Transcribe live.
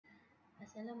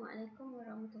Assalamualaikum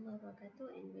warahmatullahi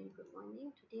wabarakatuh and very good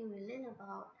morning. Today we learn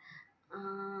about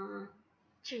uh,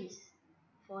 trees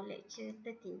for lecture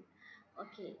 13.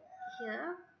 Okay,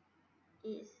 here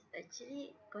is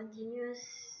actually continuous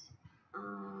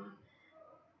uh,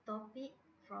 topic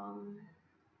from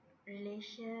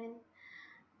relation,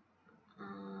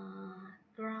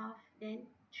 graph, then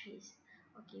trees.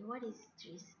 Okay, what is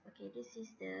trees? Okay, this is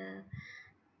the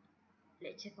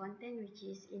lecture content, which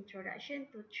is introduction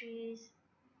to trees,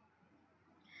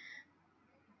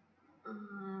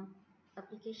 uh,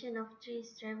 application of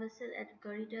trees, traversal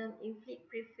algorithm, inflict,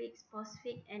 prefix,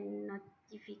 postfix, and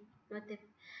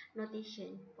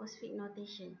notation, postfix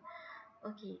notation.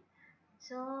 Okay,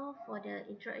 so for the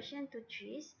introduction to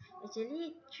trees,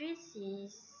 actually trees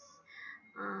is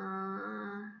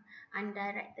uh,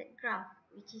 undirected graph,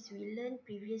 which is we learned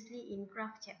previously in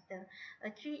graph chapter. A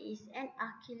tree is an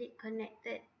archaic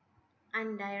connected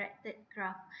undirected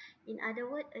graph. In other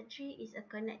words, a tree is a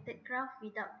connected graph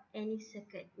without any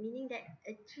circuit, meaning that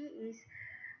a tree is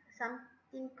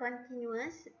something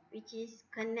continuous, which is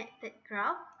connected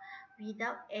graph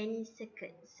without any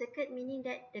circuit. Circuit meaning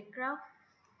that the graph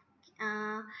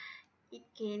uh, it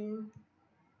can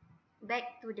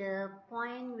back to the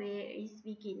point where it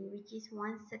begin, which is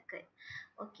one circuit.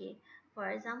 Okay, for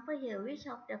example here, which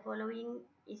of the following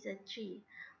is a tree?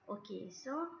 Okay,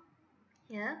 so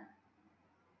here,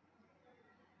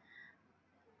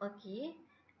 okay,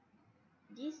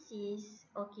 this is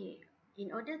okay.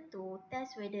 In order to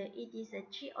test whether it is a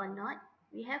tree or not,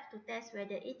 we have to test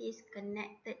whether it is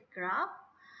connected graph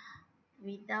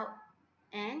without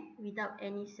without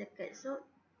any circuit. So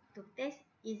to test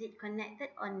is it connected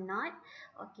or not,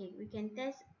 okay, we can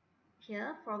test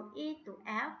here from A to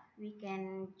F. We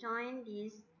can join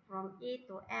this from A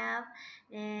to F,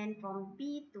 then from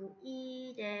B to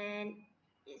E, then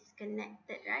it's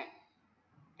connected, right?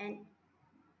 And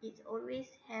it always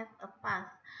have a path.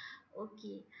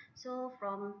 Okay, so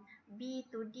from B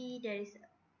to D, there is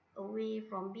a way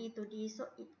from B to D, so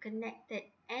it connected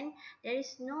and there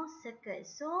is no circuit.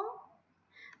 So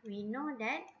we know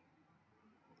that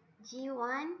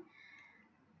G1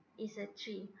 is a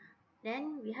tree.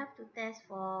 Then we have to test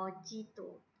for G2.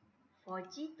 For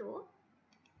G2,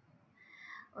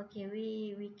 okay,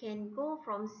 we can go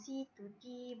from C to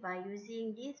D by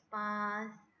using this path.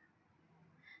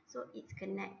 So it's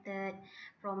connected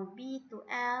from B to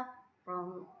F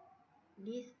from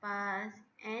this path,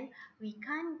 and we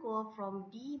can't go from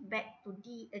D back to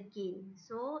D again,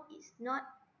 so it's not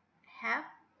have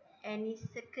any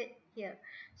circuit here.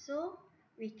 So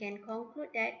we can conclude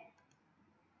that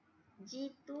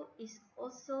G2 is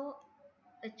also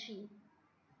a tree.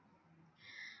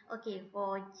 Okay,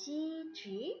 for G3,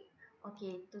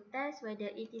 okay, to test whether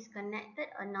it is connected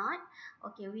or not,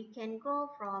 okay, we can go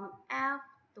from F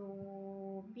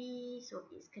to B, so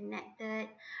it's connected.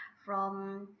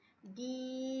 From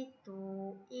D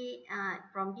to A,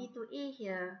 from D to A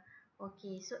here,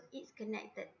 okay, so it's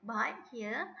connected. But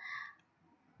here,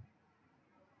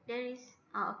 there is,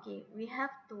 okay, we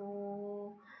have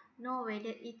to know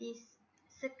whether it is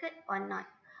circuit or not.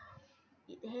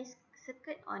 It has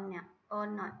circuit or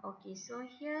not. Okay, so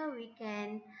here we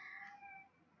can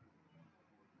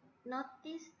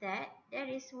notice that there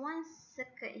is one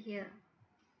circuit here,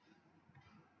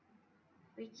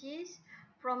 which is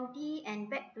from D and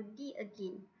back to D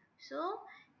again. So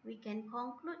we can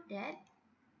conclude that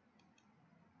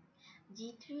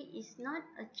G3 is not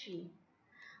a tree.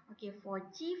 Okay, for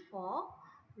G4,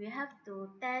 we have to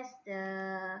test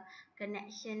the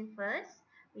connection first,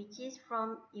 which is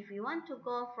from, if we want to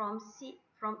go from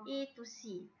A to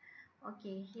C.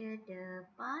 Okay, here the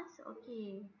path,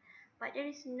 okay. But there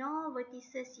is no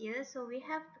vertices here, so we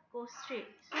have to go straight.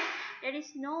 So there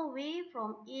is no way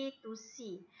from A to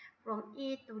C, from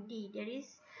A to D. There is,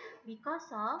 because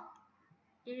of,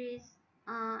 there is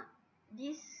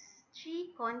this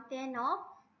tree content of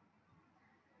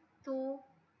two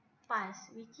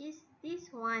paths, which is this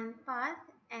one path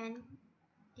and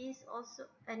this also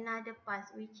another path,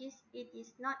 which is it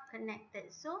is not connected.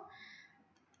 So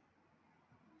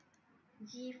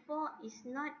G4 is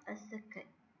not a circuit.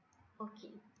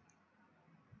 Okay.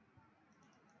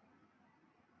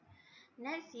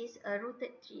 Next is a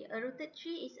rooted tree. A rooted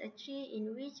tree is a tree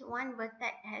in which one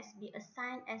vertex has been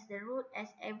assigned as the root, as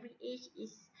every edge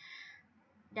is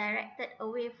directed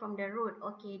away from the root.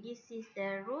 Okay, this is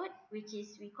the root, which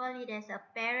is, we call it as a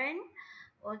parent.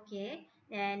 Okay,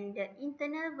 then the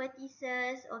internal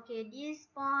vertices, okay, this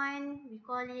point we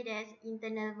call it as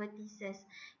internal vertices.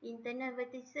 Internal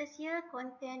vertices here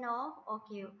contain of,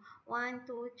 okay, 1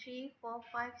 2 3 4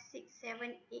 5 6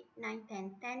 7 8 9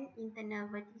 10 internal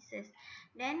vertices.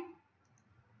 Then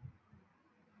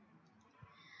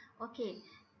Okay,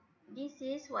 this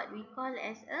is what we call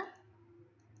as a,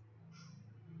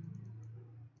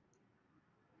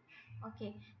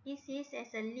 okay, this is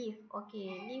as a leaf.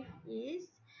 Okay, leaf is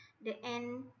the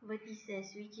end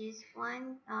vertices, which is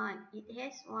one. It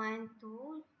has one,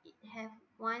 two. It have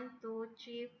 1, 2,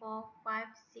 3, 4, 5,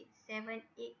 6, 7,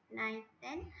 8, 9,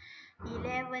 10,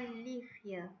 11 leaf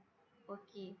here.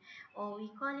 Okay, or we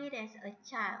call it as a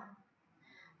child.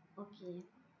 Okay,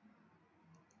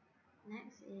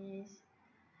 next is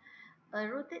a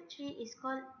rooted tree is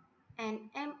called an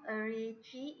M-array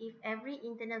tree if every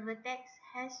internal vertex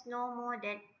has no more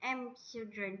than M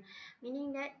children,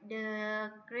 meaning that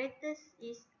the greatest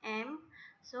is M,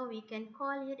 so we can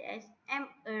call it as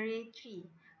M-array tree.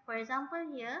 For example,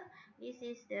 here, this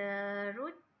is the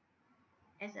root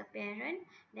as a parent,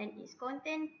 then its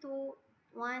contain two,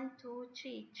 one, two,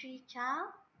 three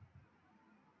child.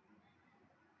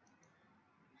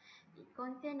 It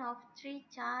contain of three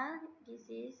child. This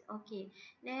is okay.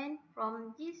 Then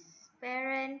from this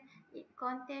parent, it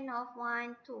contain of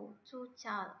one, two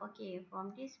child. Okay,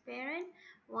 from this parent,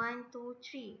 one, two,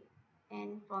 three,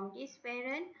 and from this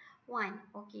parent, one.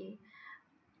 Okay,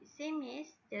 same as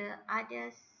the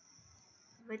other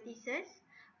vertices,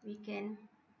 we can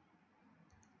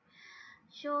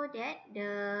show that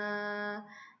the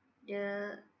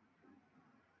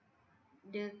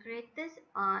the greatest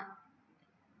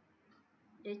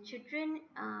the children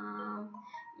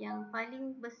yang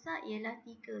paling besar ialah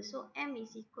 3. So M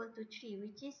is equal to 3,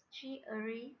 which is 3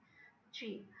 array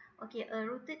 3. Okay, a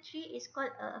rooted tree is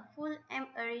called a full M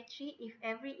array tree if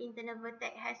every internal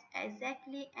vertex has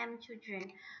exactly M children.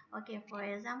 Okay, for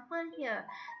example here,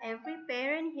 every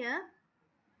parent here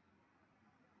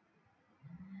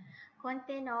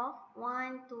contain of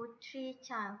 1, 2, 3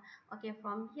 child. Okay,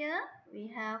 from here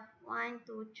we have 1,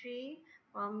 2, 3.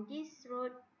 From this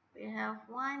root we have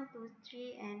 1, 2,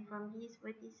 3, and from these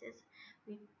vertices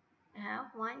we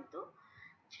have 1, 2,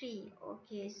 3.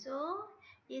 Okay, so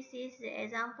this is the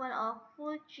example of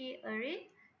full tree array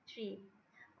tree.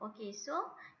 Okay,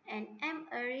 so an M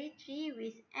array tree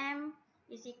with M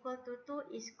is equal to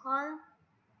 2 is called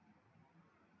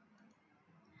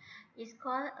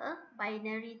a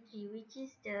binary tree, which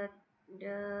is the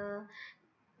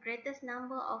greatest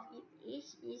number of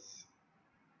each is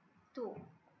 2,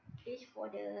 each for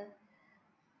the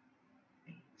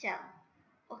child.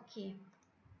 Okay,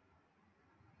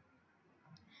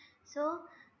 so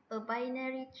a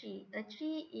binary tree, a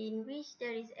tree in which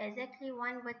there is exactly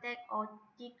one vertex or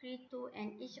degree 2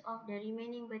 and each of the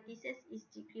remaining vertices is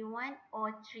degree 1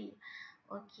 or 3.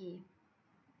 Okay,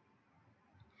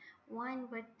 one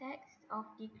vertex of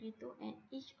degree 2 and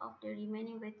each of the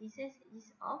remaining vertices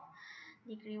is of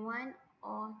degree 1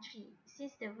 or 3.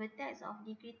 Since the vertex of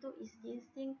degree 2 is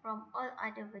distinct from all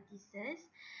other vertices,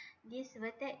 this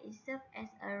vertex is served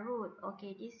as a root.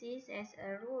 Okay, this is as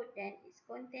a root, then it's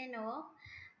contained of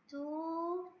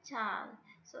 2 child.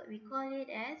 So we call it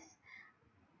as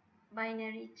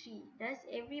binary tree. Thus,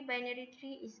 every binary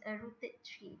tree is a rooted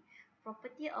tree.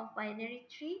 Property of binary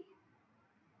tree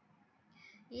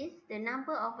is the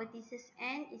number of vertices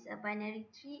n is a binary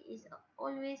tree is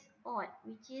always odd,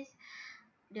 which is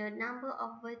the number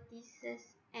of vertices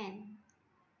n.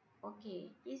 Okay,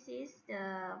 this is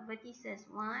the vertices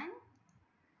 1.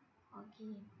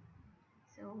 Okay,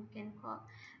 so we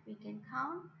can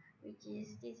count, which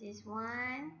is this is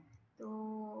 1,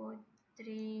 2,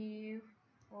 3,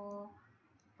 4,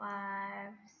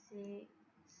 5, 6,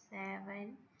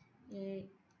 7, 8,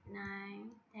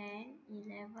 9, 10,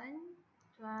 11,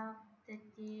 12,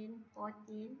 13,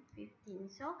 14, 15.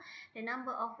 So the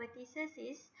number of vertices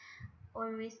is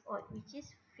always odd, which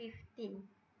is 15.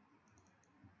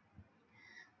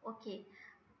 Okay,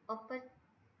 a,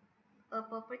 a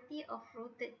property of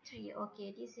rooted tree.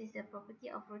 Okay, this is the property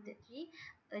of rooted tree.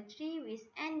 A tree with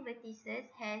n vertices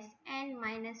has n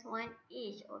minus 1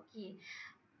 each. Okay,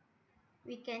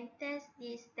 we can test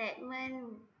this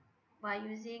statement by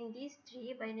using this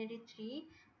tree, binary tree.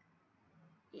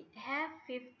 It have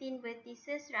 15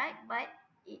 vertices, right? But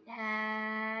it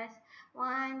has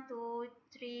 1, 2,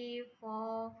 3,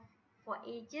 4 for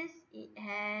edges. It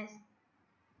has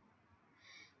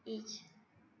each.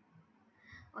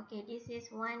 Okay, this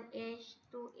is 1 edge,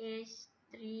 2 edge,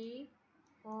 3,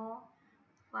 4,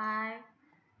 5,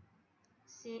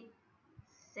 6,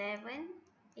 7,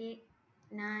 8,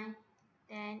 9,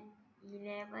 10,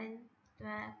 11,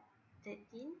 12,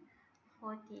 13,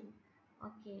 14.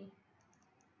 Okay,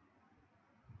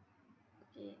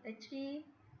 okay, a tree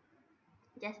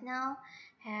just now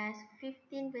has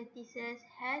 15 vertices,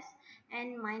 has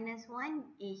n minus 1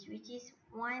 each, which is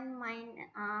 1 minus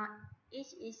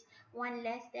each is one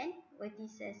less than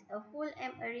vertices. A full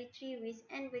M array tree with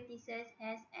n vertices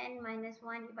has n minus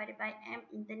 1 divided by m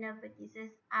internal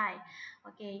vertices I.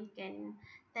 Okay, you can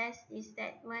test this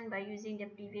statement by using the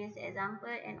previous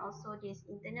example, and also this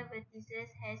internal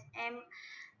vertices has m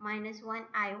minus 1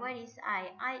 I. What is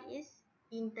I? I is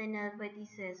internal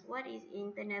vertices. What is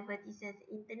internal vertices?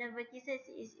 Internal vertices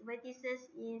is vertices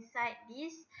inside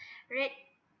this red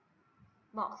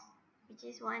box, which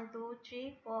is 1, 2,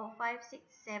 3, 4, 5, 6,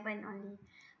 7 only.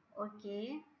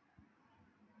 Okay.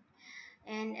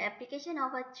 And application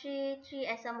of a tree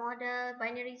as a model,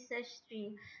 binary search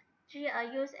tree. Tree are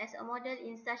used as a model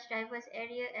in such diverse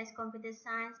areas as computer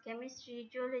science,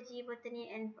 chemistry, geology, botany,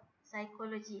 and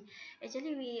psychology.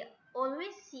 Actually, we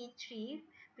always see tree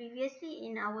previously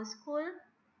in our school.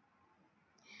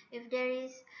 If there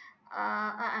is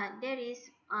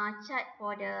chart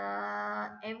for the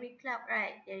every club,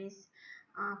 right? There is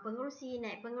pengerusi,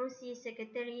 naib pengerusi,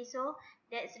 secretary. So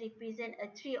that's represent a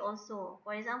tree also.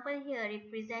 For example, here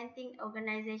representing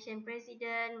organization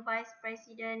president, vice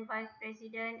president,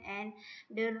 and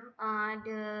the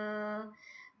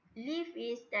leaf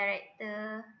is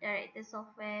director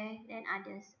software, then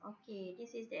others. Okay,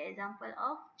 this is the example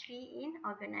of tree in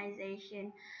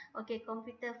organization. Okay,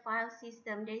 computer file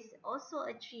system, there is also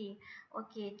a tree.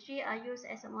 Okay, tree are used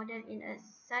as a model in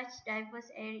such diverse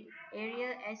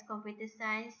area as computer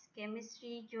science,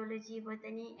 chemistry, geology,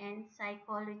 botany, and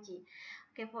psychology.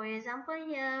 Okay, for example,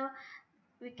 here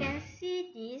we can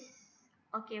see this.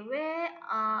 Okay, where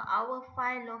are our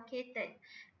file located?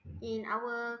 In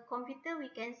our computer, we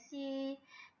can see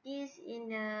this in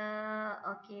the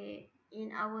in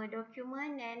our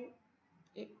document, and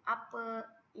it upper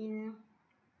in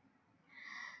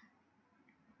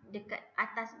dekat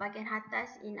atas, bahagian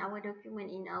atas in our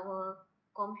document in our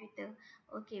computer.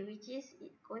 Okay, which is it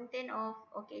contain of,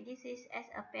 okay, this is as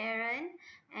a parent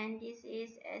and this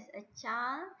is as a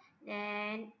child.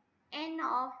 Then end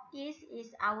of this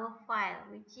is our file,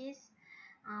 which is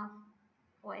uh,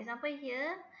 for example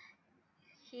here,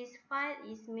 his file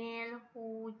is mail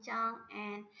Hu Zhang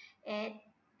and add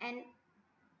and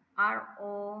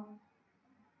RO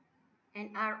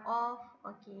and R of,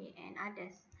 okay, and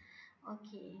others.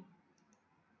 Okay.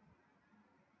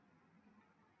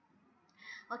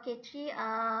 Okay, tree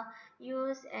are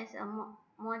used as a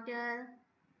model.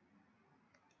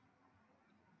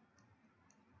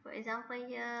 For example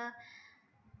here,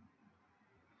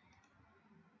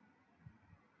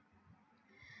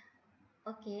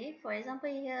 okay, for example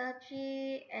here,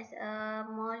 tree as a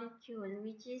molecule,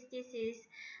 which is this is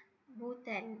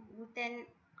butane. Butane,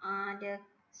 the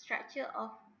structure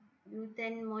of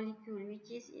butane molecule,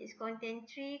 which is contain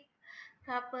three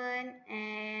carbon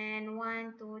and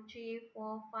 1, 2, 3,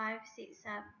 4, 5, 6,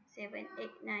 7, 8,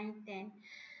 9, 10.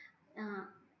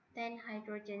 10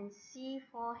 hydrogen,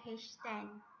 C4H10.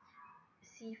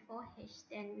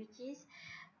 C4H10, which is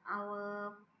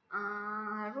our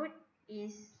root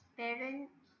is parent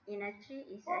in a tree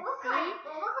is a C,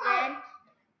 then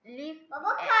leaf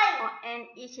and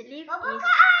each leaf is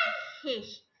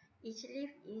H. Each leaf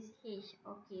is H.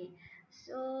 Okay.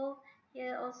 So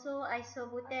here also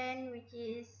isobutane, which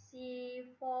is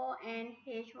C4 and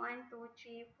H1, 2,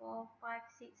 3, 4, 5,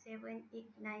 6, 7, 8,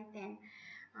 9, 10.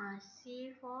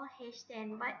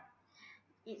 C4H10, but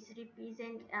it's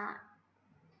represent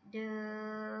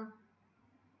the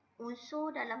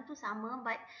unsur dalam tu sama,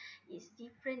 but it's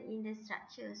different in the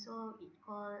structure. So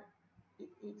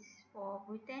it's for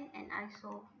butane and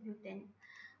isobutane.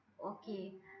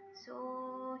 Okay,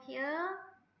 so here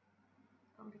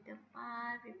computer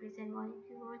file represent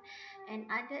molecule, and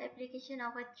other application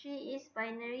of a tree is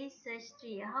binary search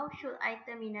tree. How should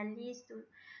item in a list to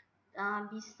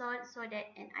be stored so that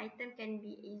an item can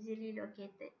be easily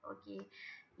located? Okay,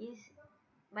 is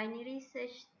binary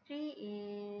search tree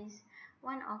is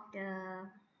one of the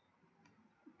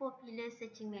popular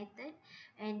searching method,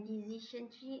 and decision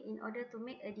tree, in order to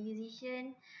make a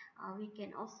decision, we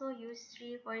can also use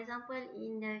tree. For example,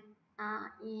 in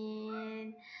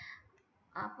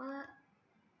apa,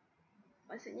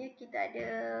 maksudnya kita ada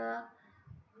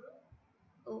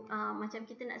macam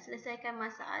kita nak selesaikan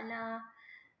masalah,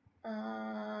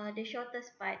 the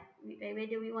shortest path,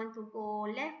 whether we want to go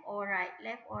left or right.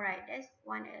 That's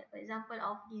one example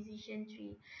of decision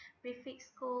tree. Prefix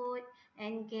code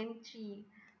and game tree.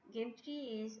 Game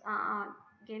tree is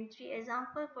game tree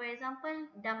example, for example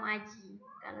damaji.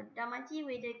 Kalau damaji,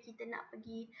 whether kita nak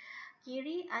pergi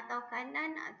kiri atau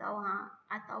kanan,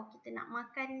 atau kita nak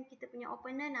makan kita punya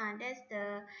opponent, that's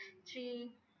the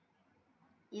three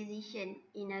decision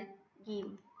in a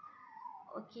game.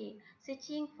 Okay,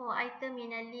 searching for item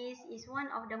in a list is one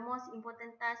of the most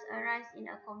important tasks arise in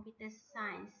a computer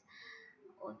science.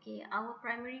 Okay, our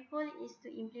primary goal is to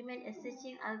implement a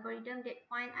searching algorithm that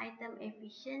find item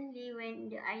efficiently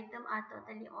when the item are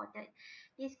totally ordered.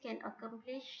 This can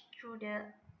accomplish through the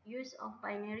use of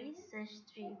binary search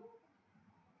tree.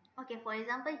 Okay, for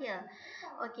example here,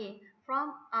 okay,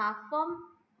 from a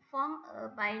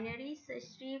binary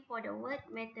search tree for the word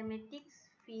mathematics,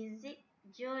 physics,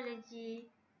 geology,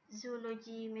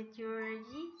 zoology,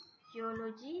 meteorology,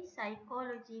 geology,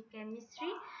 psychology,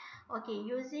 chemistry. Okay,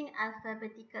 using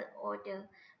alphabetical order.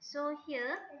 So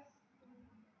here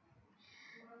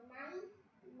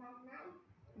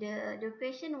the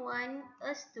question want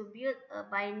us to build a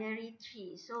binary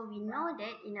tree. So we know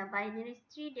that in a binary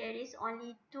tree there is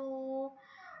only two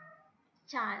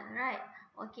child, right?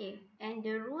 Okay, and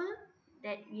the rule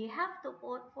that we have to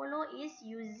follow is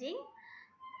using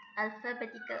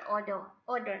alphabetical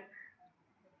order.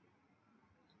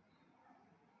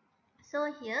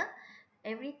 So here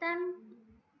every time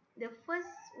the first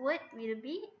word will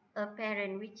be a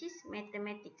parent, which is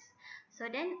mathematics. So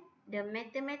then the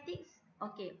mathematics,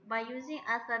 okay, by using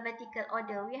alphabetical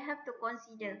order we have to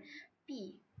consider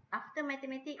P. After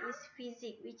mathematics is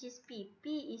physics, which is P.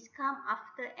 P is come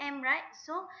after M, right?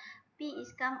 So P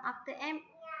is come after M.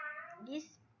 This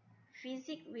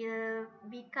physics will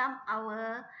become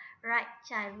our right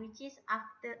child, which is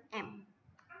after M.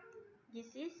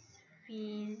 This is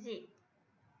physics.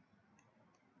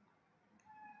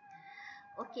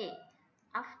 Okay,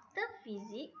 after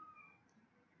physics,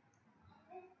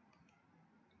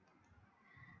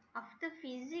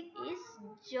 is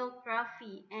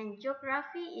geography, and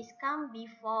geography is come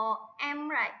before M,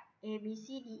 right? A B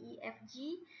C D E F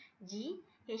G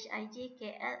H I J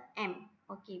K L M.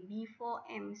 Okay, before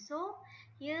M. So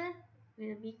here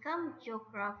will become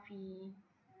geography.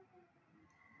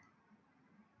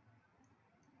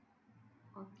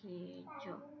 Okay,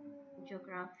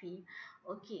 geography.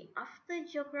 Okay, after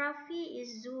geography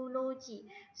is zoology.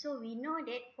 So we know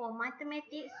that for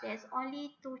mathematics, there's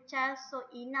only two child, so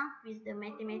enough with the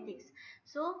mathematics.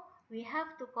 So we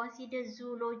have to consider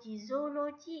zoology.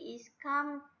 Zoology is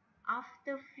come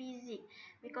after physics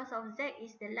because of that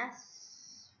is the last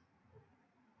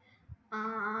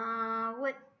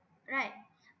word, right?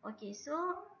 Okay,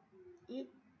 so it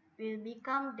will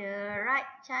become the right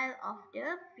child of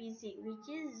the physics, which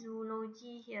is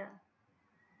zoology here.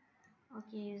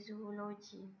 Okay,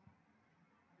 zoology.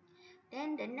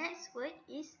 Then the next word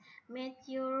is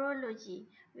meteorology.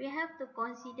 We have to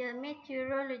consider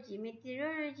meteorology.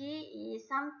 Meteorology is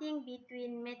something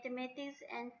between mathematics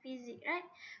and physics, right?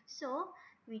 So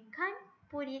we can't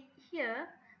put it here,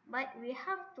 but we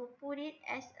have to put it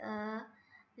as a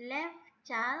left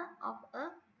child of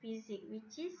a physics,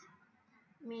 which is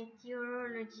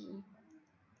meteorology.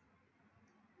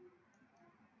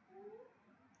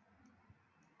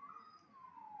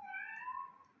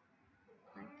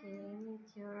 Okay,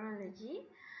 meteorology.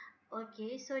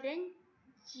 Okay, so then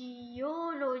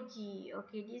geology.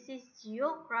 Okay, this is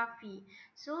geography.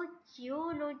 So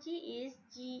geology is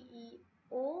G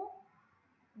Geol.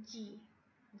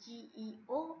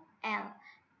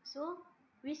 So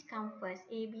which come first?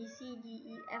 A B C D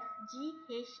E F G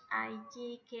H I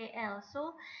J K L.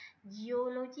 So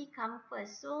geology come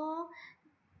first. So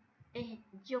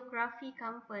geography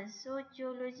come first. So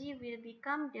geology will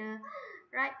become the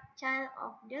right child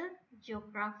of the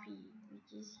geography,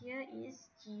 which is here is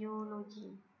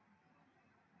geology.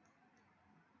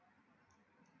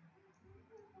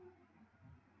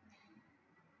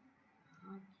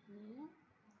 Okay,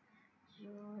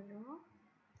 geology.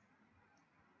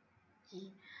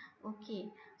 Okay,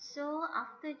 so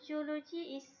after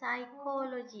geology is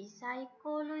psychology.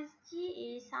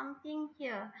 Psychology is something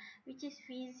here, which is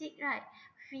physics, right?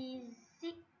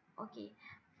 Physics. Okay,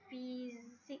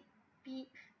 physics. P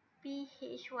P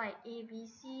H Y A B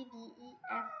C D E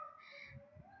F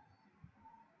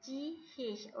G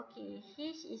H. Okay,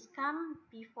 H is come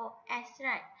before S,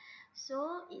 right?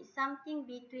 So it's something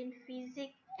between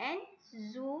physics and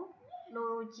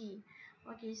zoology.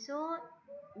 Okay, so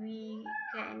we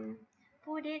can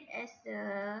put it as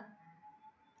the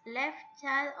left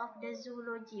child of the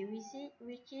zoology,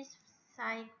 which is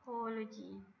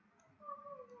psychology.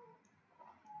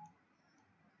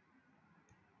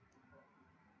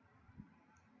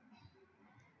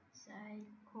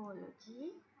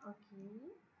 Psychology.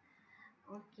 Okay.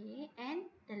 Okay, and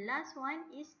the last one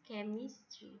is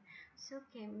chemistry. So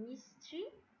chemistry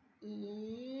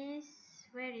is,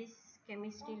 where is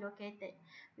chemistry located?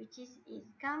 Which is it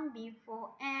come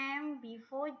before M,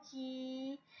 before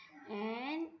G,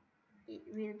 and it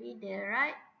will be the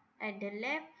right at the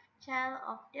left child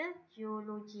of the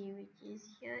geology, which is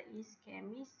here is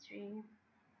chemistry.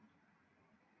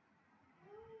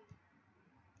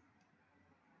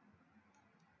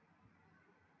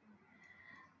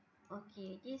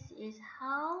 Okay, this is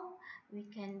how we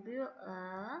can build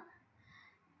a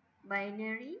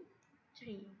binary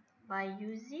tree by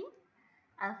using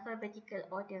alphabetical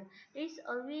order. There is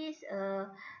always a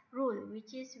rule,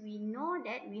 which is we know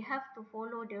that we have to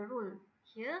follow the rule.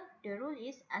 Here, the rule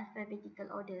is alphabetical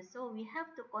order. So we have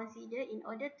to consider, in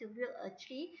order to build a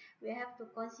tree, we have to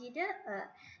consider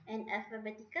an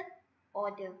alphabetical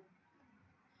order.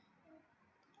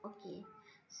 Okay,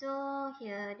 so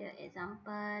here the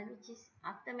example, which is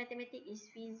after mathematics is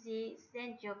physics,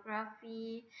 then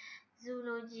geography,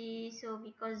 zoology. So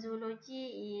because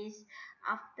zoology is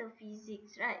after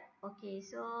physics, right? Okay,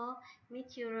 so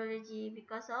meteorology,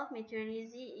 because of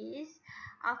meteorology is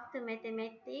after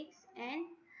mathematics and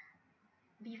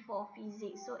before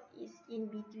physics, so it's in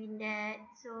between that.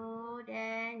 So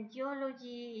then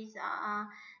geology is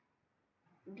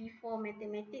before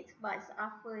mathematics, but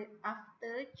after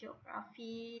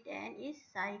geography. Then is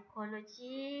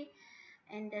psychology,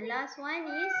 and the last one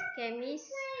is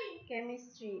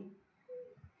chemistry.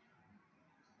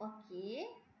 Okay.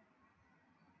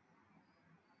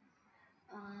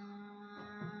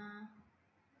 uh,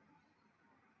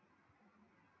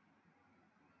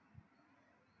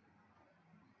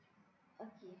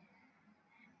 okay,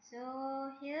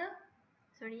 so here,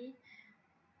 sorry.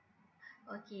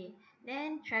 Okay,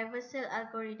 then traversal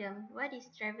algorithm. What is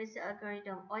traversal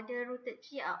algorithm? Order routed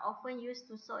tree are often used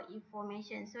to sort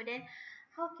information. So then,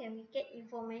 how can we get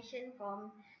information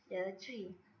from the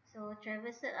tree? So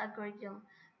traversal algorithm,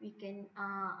 we can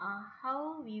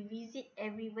how we visit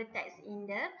every vertex in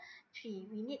the tree.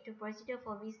 We need to procedure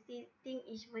for visiting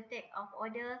each vertex of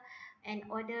order and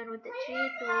order routed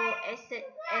tree to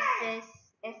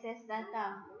access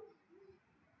data.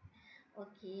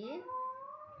 Okay.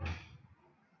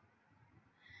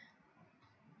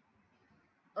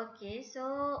 Okay, so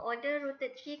order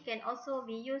rooted tree can also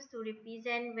be used to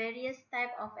represent various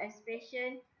types of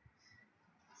expression,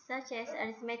 such as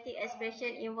arithmetic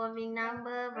expression involving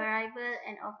number, variable,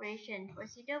 and operation.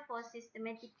 Procedure for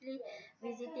systematically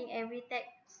visiting every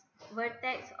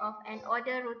vertex of an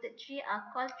order rooted tree are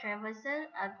called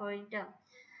traversal algorithm.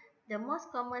 The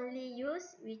most commonly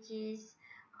used, which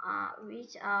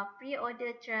are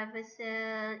pre-order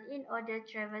traversal, in-order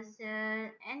traversal,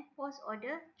 and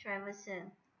post-order traversal.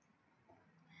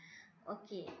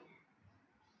 Okay,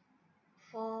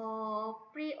 for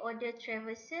pre-order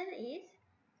traversal is,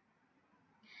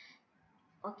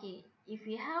 okay, if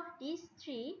we have these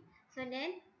three, so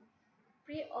then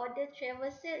pre-order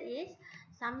traversal is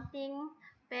something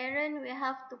parent, we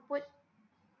have to put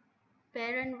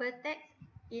parent vertex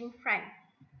in front,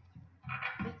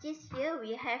 which is here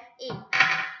we have A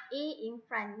in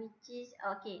front, which is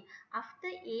okay. After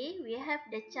A we have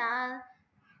the child.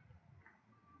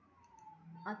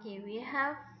 Okay, we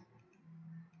have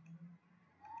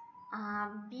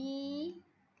B,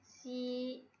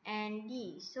 C, and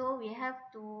D. So we have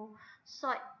to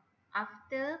sort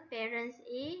after parents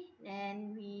A,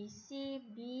 then we see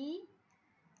B,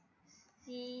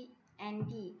 C, and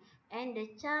D. And the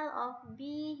child of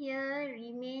B here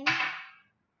remain,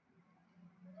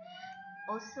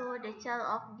 also the child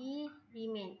of D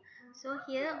remain. So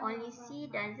here only C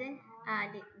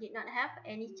did not have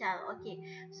any child. Okay,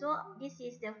 so this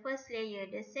is the first layer.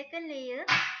 The second layer,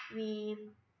 we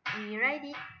write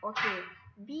it. Okay,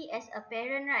 B as a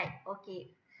parent, right? Okay,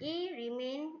 A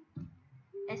remain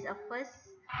as a first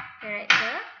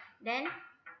character. Then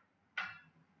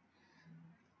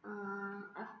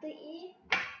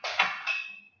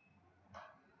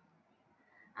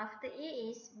after A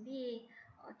is B.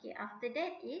 Okay, after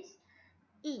that is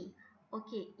E.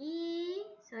 Okay, E.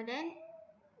 So then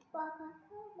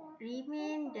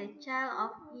remain the child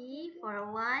of E for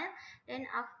a while. Then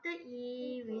after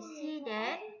E, we see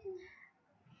that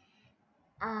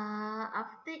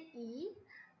after E,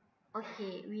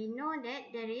 okay, we know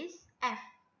that there is F.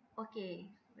 Okay,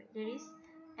 there is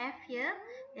F here.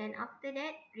 Then after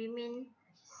that, remain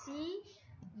C,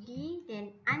 D.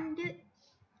 Then under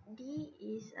D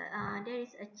is there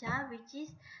is a child which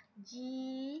is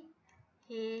G,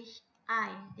 H, I.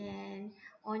 Then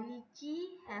only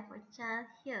G have a child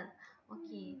here.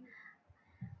 Okay.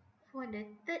 For the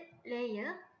third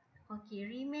layer, okay,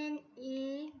 remain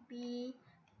A, B,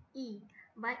 E.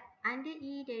 But under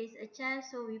E there is a child,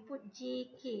 so we put J,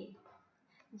 K.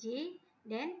 J,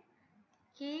 then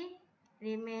K,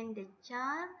 remain the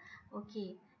child.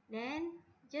 Okay, then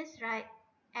just write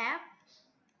F,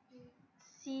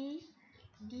 C,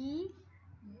 D,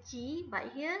 G,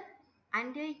 but here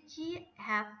under G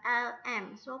have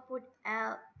LM. So put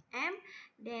LM,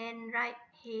 then write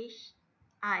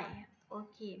HI.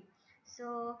 Okay.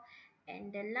 So,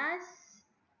 and the last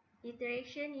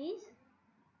iteration is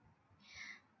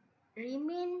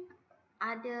remain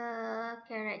other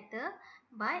character,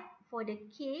 but for the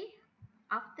K,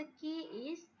 after K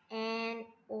is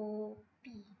NOP.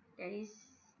 There is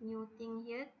new thing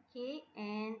here,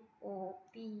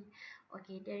 KNOP.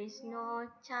 Okay, there is no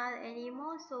child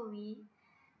anymore, so we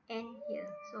end here.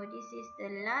 So this is the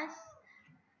last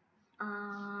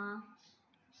uh,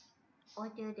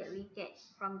 order that we get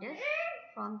from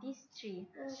these three.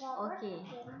 Okay.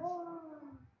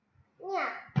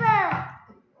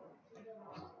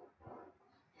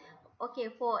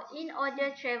 Okay, for in order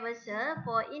traversal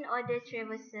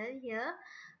here,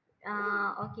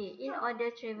 okay, in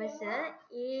order traversal,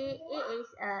 A is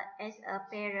as a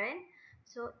parent,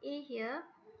 so A here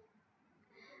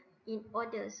in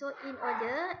order. So in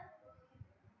order,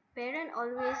 parent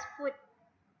always put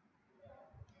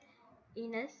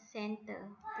in a center,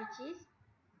 which is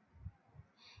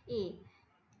A.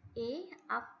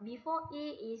 Before A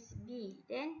is B,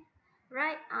 then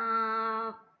right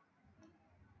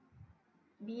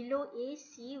below A,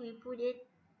 C, we put it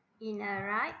in a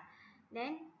right,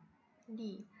 then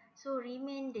D. So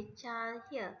remain the child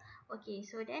here. Okay,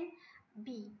 so then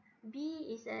B.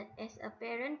 B is as a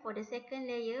parent for the second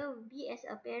layer. B as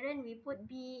a parent, we put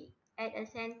B at a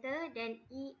center, then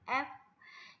E, F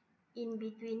in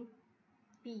between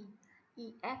B.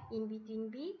 E, F in between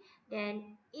B.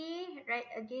 Then A, right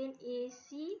again, A,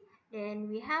 C. Then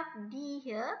we have D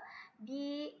here.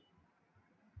 D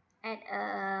at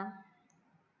a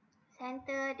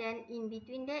center, then in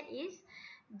between that is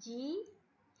G,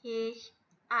 H,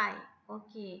 I.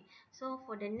 Okay, so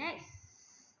for the next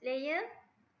layer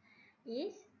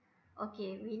is,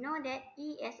 okay, we know that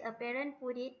E as a parent,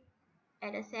 put it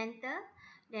at the center,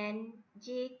 then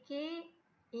J, K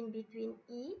in between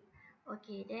E.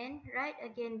 Okay, then right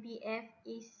again B, F,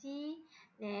 E, C.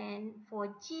 Then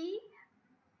for G,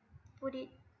 put it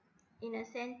in a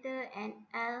center, and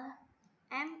L,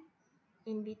 M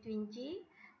in between G,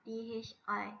 D, H,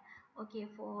 I. Okay,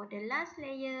 for the last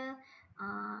layer,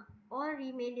 all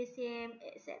remain the same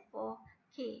except for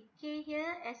K. K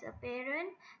here as a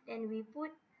parent, then we put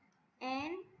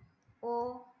N,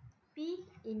 O, P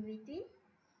in between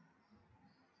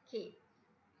K.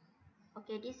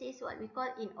 Okay, this is what we call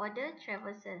in order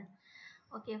traversal.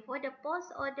 Okay, for the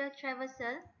post order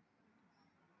traversal,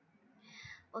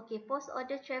 okay, post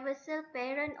order traversal,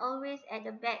 parent always at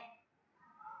the back.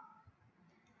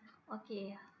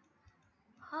 Okay,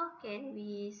 how can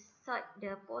we sort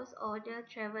the post order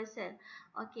traversal?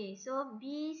 Okay, so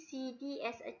B, C, D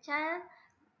as a child,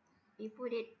 we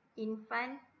put it in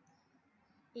front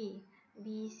A,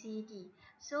 B, C, D.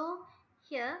 So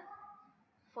here,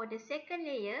 for the second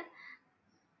layer,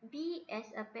 B as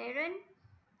a parent,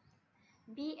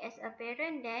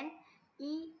 then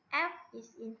E, F is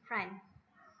in front.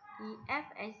 E, F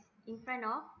as in front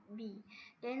of B.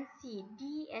 Then C,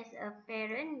 D as a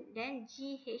parent, then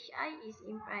G, H, I is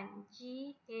in front.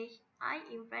 G, H, I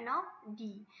in front of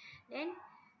D. Then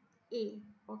A.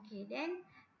 Okay, then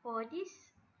for this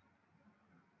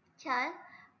child,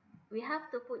 we have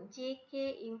to put J,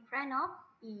 K in front of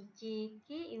E. J,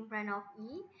 K in front of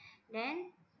E.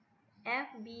 Then F,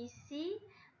 B, C.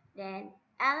 Then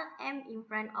L, M in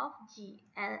front of G.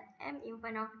 L, M in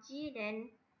front of G. Then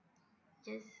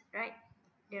just write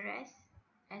the rest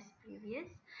as previous.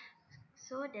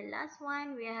 So the last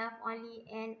one, we have only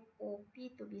N, O,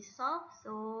 P to be solved.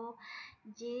 So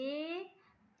J,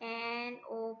 N,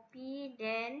 O, P,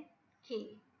 then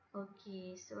K.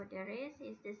 Okay, so the rest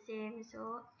is the same.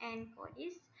 So N for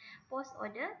this post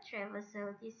order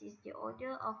traversal. This is the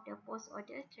order of the post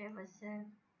order traversal.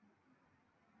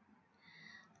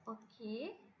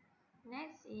 Okay.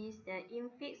 Next is the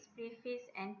infix, prefix,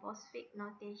 and postfix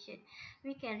notation.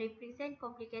 We can represent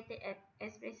complicated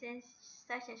expressions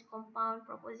such as compound,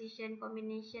 proposition,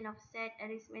 combination of set,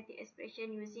 arithmetic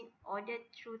expression using ordered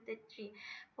through the tree.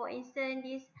 For instance,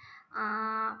 this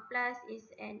plus is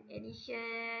an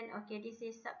addition. Okay, this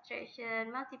is subtraction,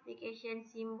 multiplication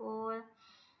symbol,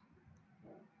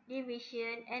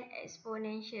 division, and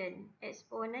exponentiation.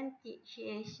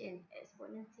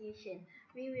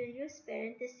 We will use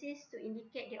parenthesis to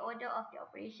indicate the order of the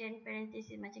operation.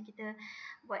 Parenthesis macam kita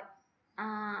buat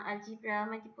algebra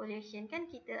manipulation,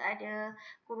 kan kita ada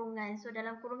kurungan. So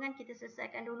dalam kurungan kita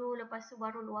selesaikan dulu, lepas tu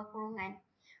baru luar kurungan.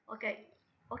 Okay,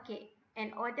 okay.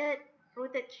 And ordered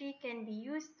rooted tree can be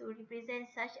used to represent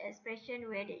such expression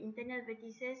where the internal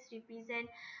vertices represent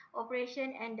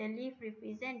operation and the leaf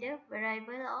represent the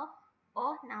variable of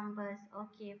or numbers.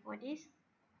 Okay, for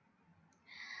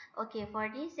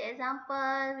this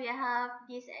example, we have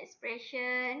this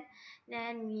expression.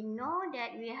 Then we know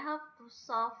that we have to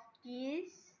solve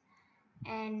this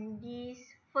and this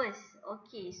first.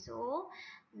 Okay, so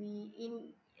we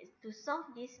in to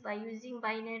solve this by using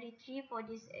binary tree for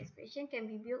this expression can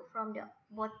be built from the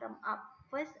bottom up.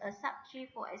 First, a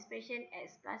subtree for expression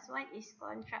x plus 1 is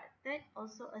constructed.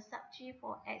 Also, a subtree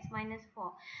for x minus 4.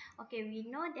 Okay, we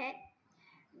know that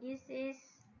this is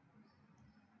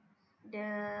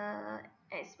the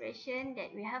expression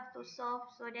that we have to solve.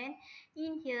 So then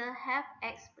in here have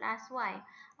x plus y.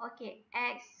 Okay,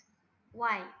 x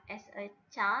y as a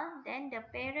child, then the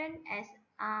parent as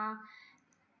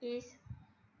is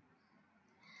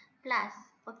plus.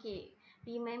 Okay,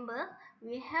 remember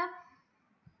we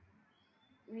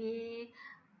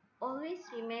always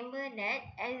remember that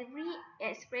every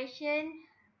expression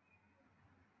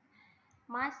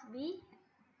must be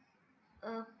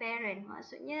a parent.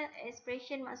 Maksudnya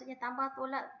expression maksudnya tambah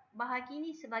tolak bahagi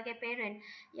ni sebagai parent.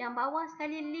 Yang bawah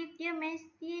sekali leaf dia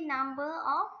mesti number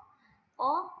of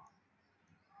or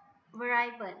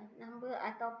variable. Number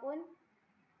ataupun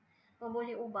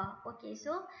boleh ubah. Okay,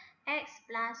 so x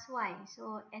plus y.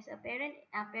 So as a parent,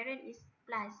 parent is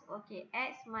plus. Okay,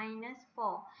 x minus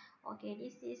 4. Okay,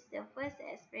 this is the first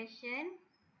expression.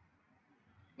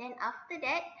 Then after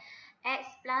that, x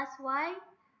plus y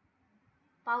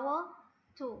power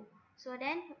 2. So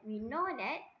then we know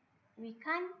that we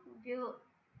can't build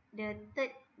the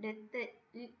third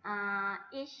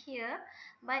edge here,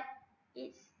 but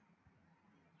it's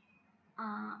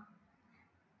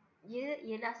dia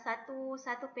ialah satu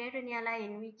parent yang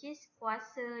lain, which is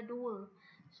kuasa 2.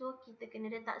 So kita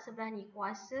kena letak sebelah ni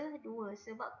kuasa 2,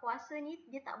 sebab kuasa ni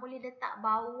dia tak boleh letak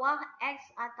bawah x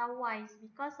atau y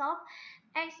because of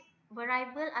x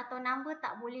variable atau number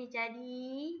tak boleh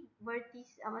jadi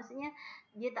maksudnya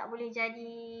dia tak boleh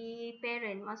jadi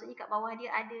parent. Maksudnya kat bawah dia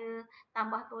ada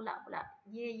tambah tolak pula.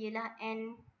 Dia ialah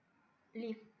end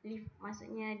leaf.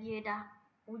 Maksudnya dia dah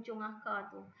ujung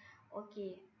akar tu.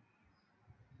 Okey.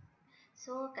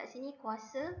 So kat sini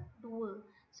kuasa 2.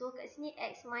 So kat sini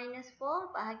x minus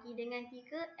 4 bahagi dengan 3,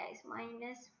 x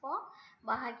minus 4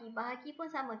 bahagi pun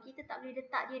sama. Kita tak boleh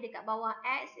letak dia dekat bawah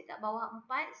x, dekat bawah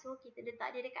 4. So kita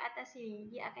letak dia dekat atas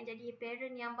sini. Dia akan jadi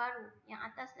parent yang baru, yang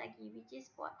atas lagi, which is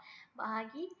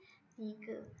bahagi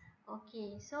 3.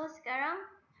 Okay, so sekarang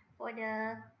for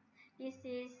this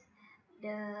is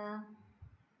the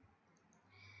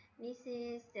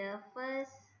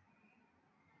first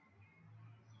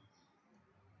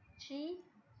tree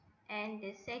and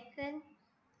the second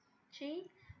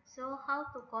tree. So how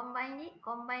to combine it?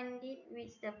 Combine it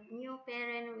with the new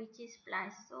parent, which is plus.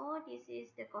 So this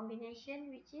is the combination,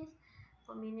 which is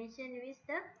combination with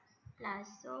the plus.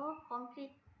 So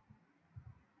complete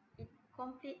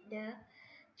the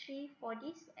tree for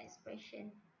this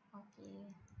expression. Okay.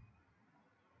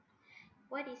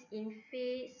 What is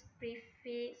infix,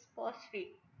 prefix,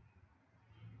 postfix?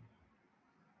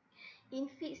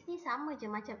 Infix ni sama je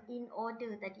macam in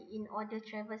order tadi, in order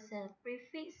traversal.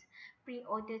 Prefix,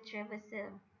 pre-order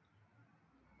traversal.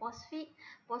 Postfix,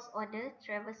 post-order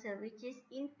traversal, which is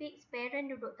infix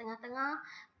parent duduk tengah-tengah,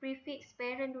 prefix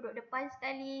parent duduk depan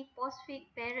sekali,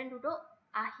 postfix parent duduk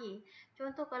akhir.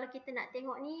 Contoh kalau kita nak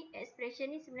tengok ni,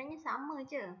 expression ni sebenarnya sama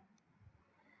je.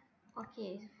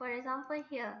 Okay, for example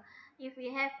here, if we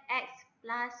have x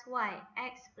plus y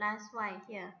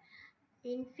here,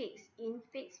 infix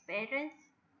parents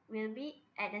will be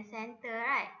at the center,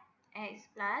 right? X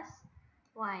plus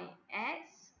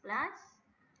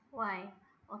y.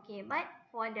 Okay, but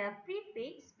for the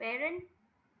prefix, parent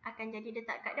akan jadi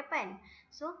letak kat depan.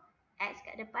 So, x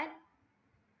kat depan,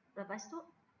 lepas tu,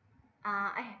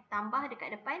 tambah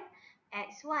dekat depan,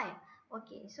 xy.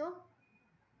 Okay, so,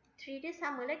 tree dia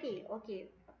sama lagi.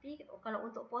 Okay, tapi kalau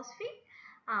untuk postfix,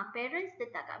 parents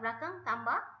letak kat belakang,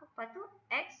 tambah, lepas tu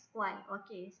x, y.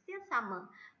 Okay, still sama.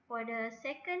 For the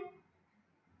second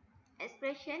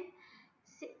expression,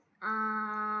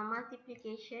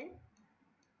 multiplication,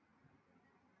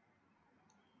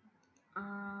 6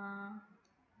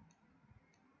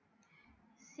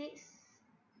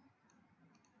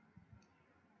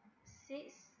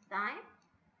 times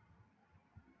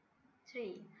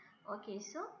 3. Okay,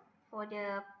 so for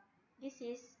this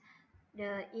is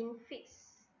the infix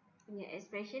punya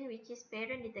expression, which is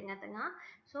parent di tengah-tengah.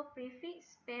 So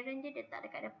prefix parent dia letak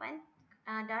dekat depan,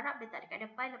 darab letak dekat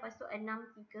depan, lepas tu 6,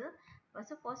 3. Lepas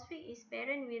tu postfix is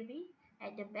parent will be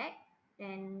at the back,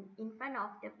 then in front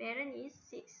of the parent is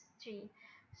 6 3.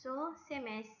 So same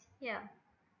as here.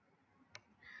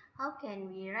 How can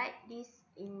we write this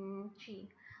in 3?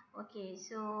 Okay,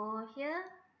 so here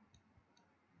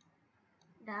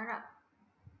darab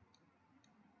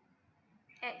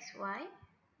xy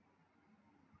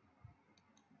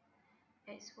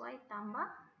tambah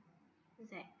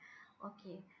z.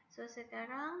 Okay, so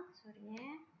sekarang sorry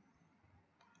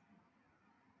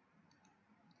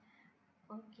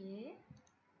okay.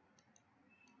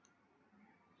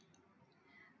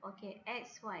 Okay,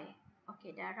 xy.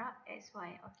 Okay, darab xy.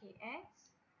 Okay, x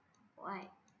y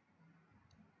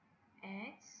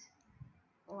x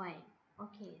y.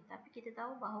 Okey, tapi kita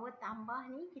tahu bahawa tambah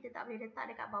ni kita tak boleh letak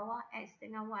dekat bawah x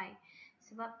dengan y.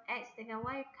 Sebab x dengan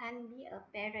y can be a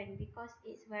parent because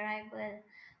it's variable.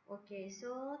 Okey,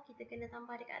 so kita kena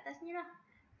tambah dekat atas ni lah.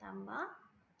 Tambah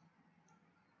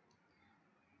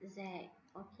z.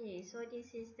 Okay, so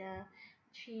this is the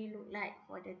tree look like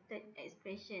for the third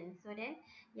expression. So then,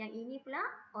 yang ini pula,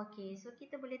 okay, so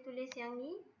kita boleh tulis yang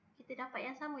ni, kita dapat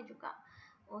yang sama juga.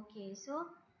 Okay, so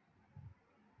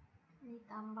ni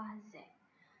tambah z.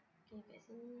 Okay, kat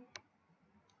sini.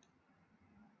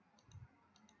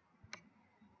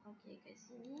 Okay, kat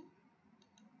sini.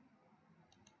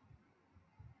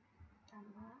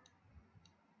 Tambah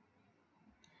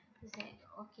z.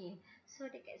 Okay,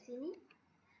 so dekat sini,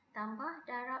 tambah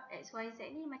darab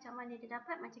XYZ ni macam mana dia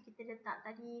dapat? Macam kita letak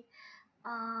tadi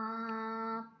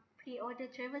pre-order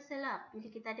traversal lah. Bila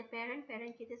kita ada parent,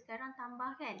 parent kita sekarang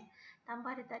tambah kan.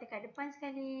 Tambah letak dekat depan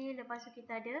sekali. Lepas tu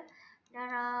kita ada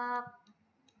darab.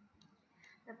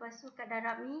 Lepas tu kat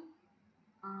darab ni,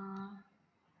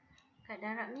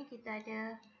 kita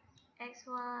ada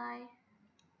XY.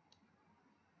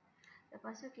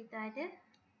 Lepas tu kita ada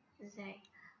Z.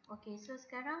 Okay, so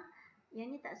sekarang yang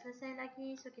ni tak selesai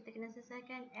lagi. So kita kena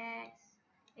selesaikan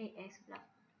X pula.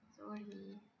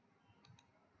 Sorry.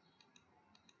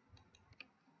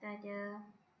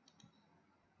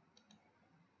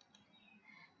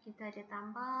 Kita ada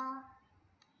tambah.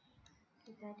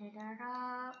 Kita ada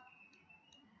darab.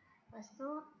 Lepas tu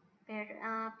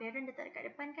parent letak dekat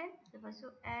depan kan. Lepas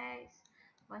tu X.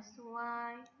 Lepas tu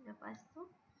Y. Lepas tu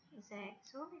Z.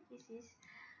 So this is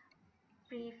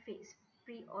prefix,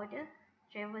 pre-order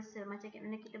traversal. Macam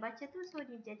mana kita baca tu, so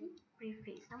dia jadi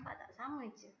prefix. Nampak tak? Sama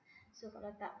je. So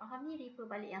kalau tak faham ni, refer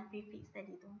balik yang prefix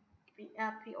tadi tu.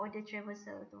 Pre-order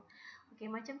traversal tu. Okay,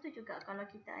 macam tu juga kalau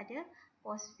kita ada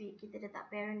postfix, kita letak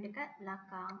parent dekat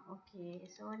belakang. Okay,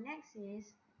 so next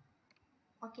is,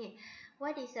 okay,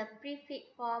 what is a prefix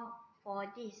form for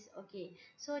this? Okay,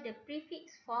 so the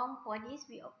prefix form for this,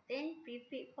 we obtain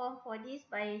prefix form for this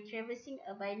by traversing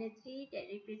a binary tree that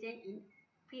represent in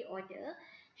pre-order,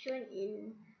 shown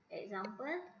in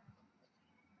example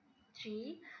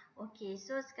 3. Okay,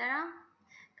 so sekarang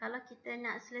kalau kita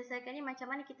nak selesaikan ni, macam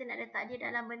mana kita nak letak dia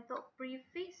dalam bentuk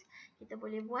prefix, kita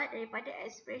boleh buat daripada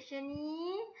expression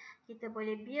ni, kita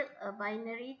boleh build a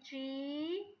binary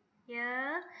tree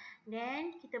here,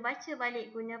 then kita baca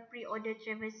balik guna pre-order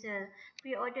traversal.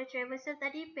 Pre-order traversal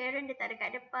tadi parent dia tak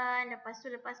dekat depan, lepas tu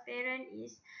lepas parent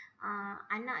is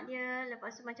anak dia,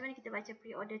 lepas tu macam mana kita baca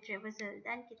pre-order traversal,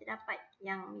 dan kita dapat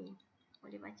yang ni.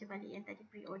 Boleh baca balik yang tadi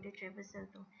pre-order traversal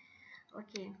tu.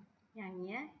 Okay, yang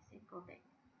ni saya go back.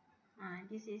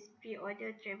 This is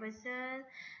pre-order traversal.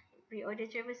 Pre-order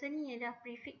traversal ni adalah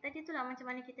prefix tadi tu lah, macam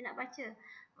mana kita nak baca.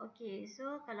 Okay,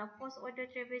 so kalau post-order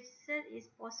traversal is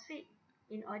postfix.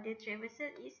 In order traversal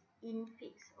is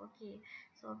infix. Okay,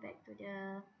 so back to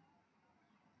the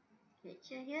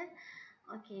lecture here.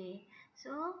 Okay,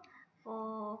 so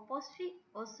for postfix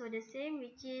also the same,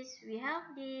 which is we have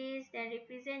this, then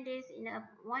represent this in a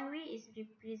one way is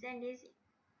represent this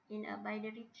in a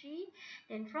binary tree,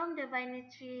 then from the binary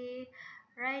tree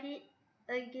write it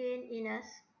again in a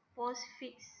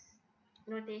postfix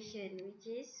notation, which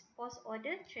is post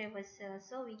order traversal.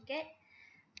 So we get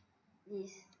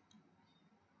this.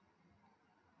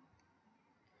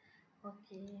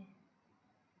 Okay,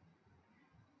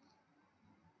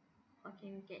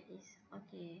 we get this.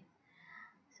 Okay,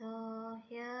 so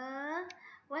here,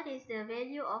 what is the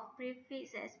value of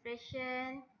prefix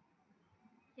expression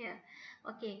here?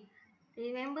 Okay,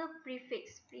 remember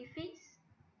prefix.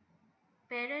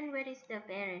 Parent, where is the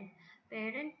parent?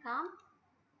 Parent come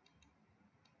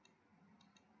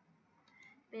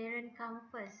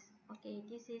first. Okay,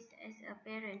 this is as a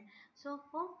parent. So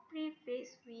for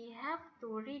prefix, we have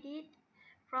to read it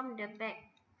from the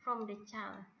back, from the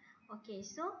child. Okay,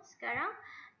 so sekarang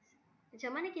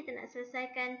Macam mana kita nak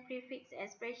selesaikan prefix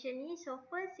expression ni? So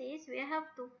first is we have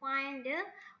to find the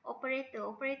operator.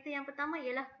 Operator yang pertama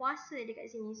ialah kuasa dekat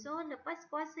sini. So lepas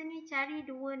kuasa ni cari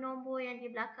dua nombor yang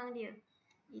di belakang dia.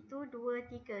 Itu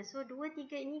 2, 3. So 2, 3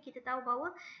 ini kita tahu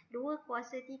bahawa 2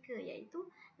 kuasa 3 iaitu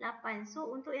 8. So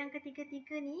untuk yang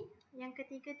ketiga-tiga ni,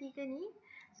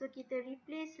 so kita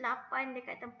replace 8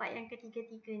 dekat tempat yang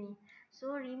ketiga-tiga ni.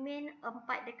 So remain 4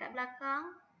 dekat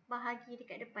belakang, bahagi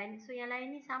dekat depan. So yang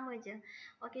lain ni sama je.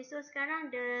 Okay, so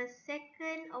sekarang the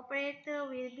second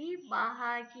operator will be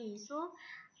bahagi. So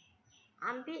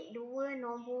ambil dua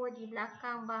nombor di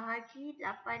belakang bahagi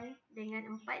 8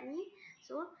 dengan 4 ni.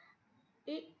 So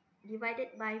 8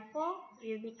 divided by 4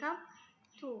 will become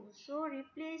 2. So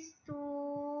replace 2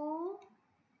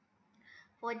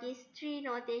 for this 3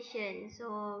 notation.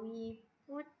 So we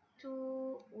put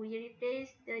 2, we replace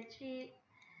the 3,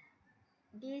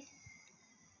 this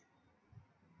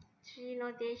 3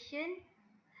 notation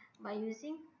by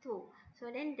using 2. So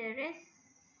then the rest,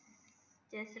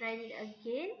 just write it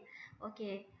again.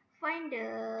 Okay, find the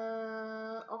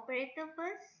operator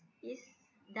first is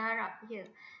darab here.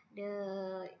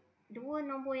 The dua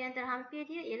nombor yang terhampir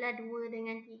dia ialah 2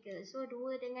 dengan 3. So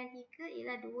 2 dengan 3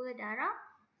 ialah 2 darab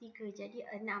 3, jadi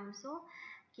 6. So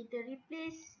kita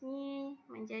replace ni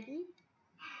menjadi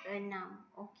 6.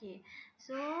 Okay,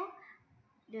 so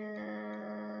the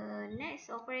next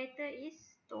operator is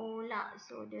tolak.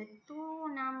 So the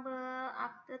two number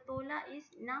after tolak is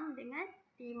 6 dengan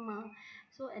 5.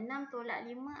 So 6 tolak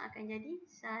 5 akan jadi 1.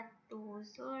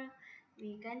 So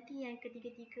we ganti yang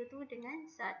ketiga-tiga tu dengan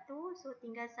 1. So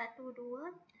tinggal 1, 2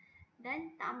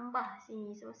 dan tambah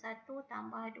sini. So 1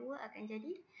 tambah 2 akan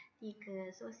jadi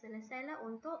 3. So selesailah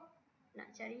untuk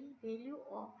nak cari value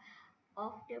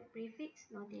of the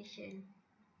prefix notation.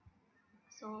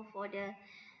 So for the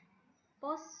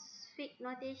postfix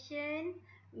notation,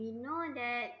 we know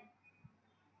that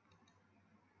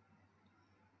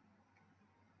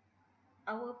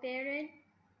our parent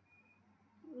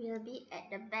will be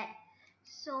at the back.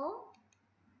 So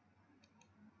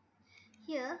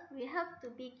here we have to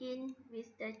begin with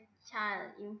the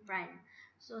child in front.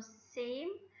 So same,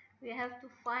 we have to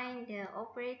find the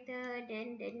operator,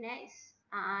 then the next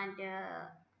the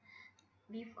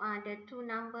two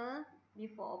number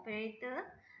before operator.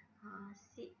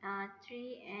 3 and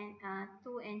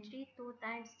 2 and 3, 2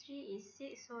 times 3 is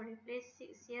 6, so replace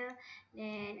 6 here.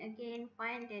 Then again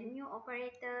find the new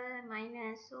operator,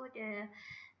 minus. So the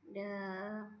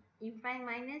in front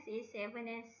minus is 7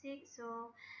 and 6,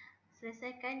 so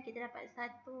selesaikan, kita dapat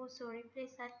 1, so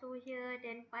replace 1 here,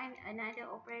 then find another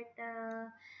operator.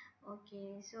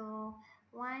 Okay, so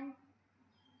 1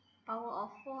 power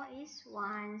of 4 is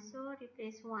 1, so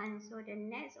replace 1. So the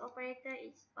next operator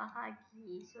is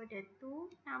bahagi. So the two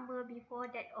number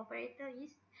before that operator is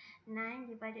 9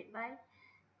 divided by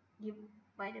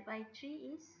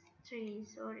 3 is 3.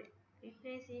 So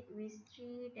replace it with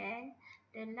 3. Then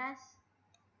the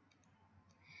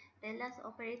last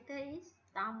operator is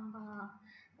tambah.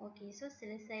 Okay, so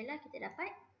selesailah, kita dapat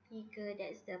 3.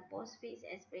 That's the postfix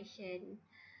expression.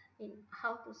 In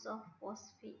how to solve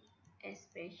postfix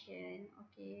expression.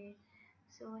 Okay,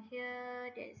 so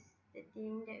here that's the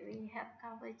thing that we have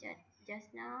covered just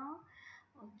now.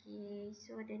 Okay,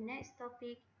 so the next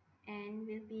topic and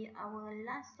will be our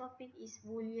last topic is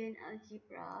Boolean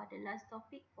algebra, the last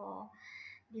topic for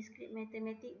discrete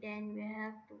mathematics. Then we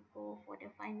have to go for the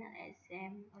final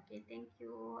exam. Okay, thank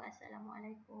you.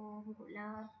 Assalamualaikum. Good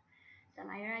luck.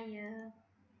 Selamat Hari Raya.